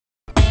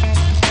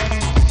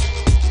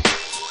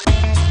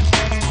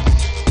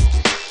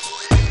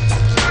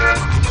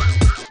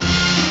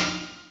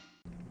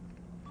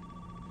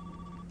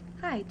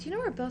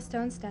know where Bill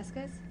Stone's desk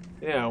is?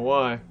 Yeah,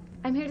 why?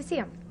 I'm here to see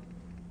him.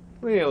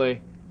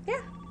 Really?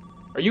 Yeah.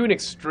 Are you an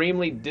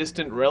extremely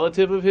distant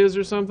relative of his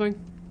or something?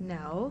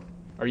 No.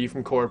 Are you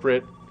from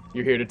corporate?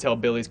 You're here to tell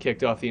Bill he's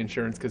kicked off the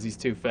insurance because he's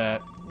too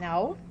fat?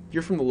 No.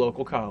 You're from the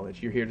local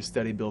college. You're here to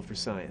study Bill for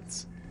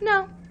science.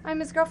 No, I'm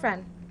his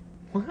girlfriend.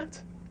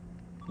 What?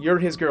 You're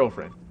his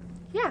girlfriend?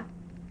 Yeah.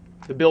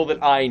 The Bill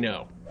that I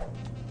know.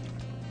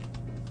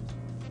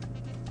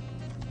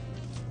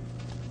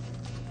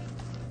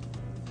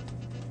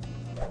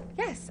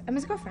 Yes, I'm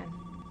his girlfriend.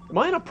 Am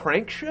I in a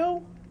prank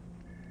show?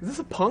 Is this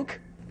a punk?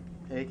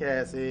 Hey,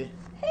 Cassie.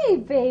 Hey,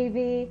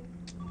 baby.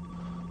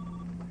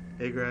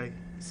 Hey, Greg.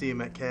 See you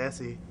met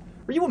Cassie.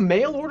 Are you a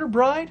mail order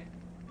bride?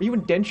 Are you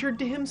indentured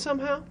to him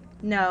somehow?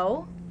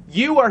 No.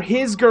 You are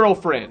his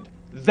girlfriend.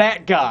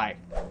 That guy.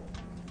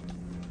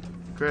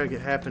 Greg,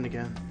 it happened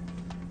again.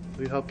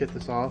 Will you help get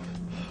this off?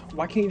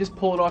 Why can't you just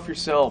pull it off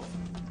yourself?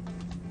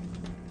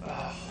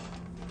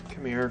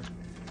 Come here.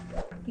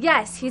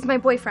 Yes, he's my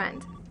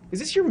boyfriend. Is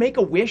this your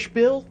Make-A-Wish,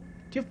 Bill?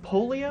 Do you have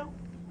polio?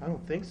 I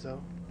don't think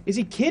so. Is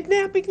he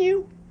kidnapping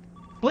you?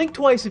 Blink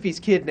twice if he's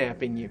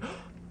kidnapping you.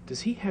 Does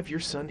he have your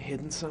son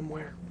hidden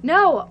somewhere?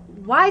 No.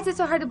 Why is it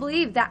so hard to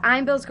believe that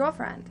I'm Bill's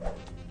girlfriend?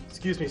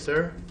 Excuse me,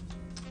 sir.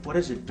 What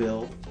is it,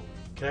 Bill?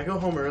 Can I go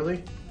home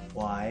early?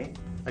 Why?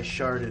 I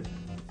sharded.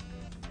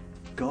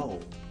 Go.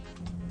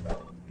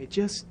 It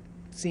just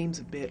seems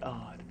a bit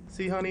odd.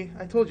 See, honey,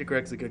 I told you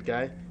Greg's a good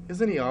guy.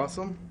 Isn't he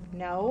awesome?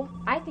 No,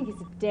 I think he's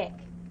a dick.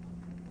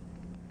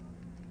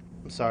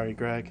 I'm sorry,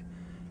 Greg.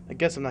 I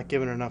guess I'm not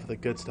giving her enough of the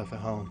good stuff at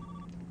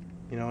home.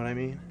 You know what I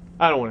mean?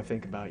 I don't want to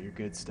think about your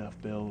good stuff,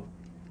 Bill.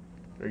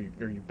 Or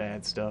your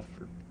bad stuff.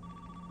 Or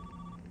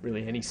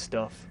really any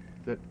stuff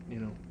that,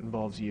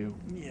 involves you.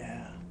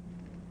 Yeah.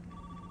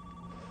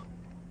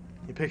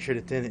 You pictured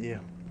it, didn't you?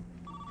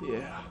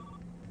 Yeah.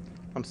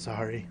 I'm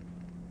sorry.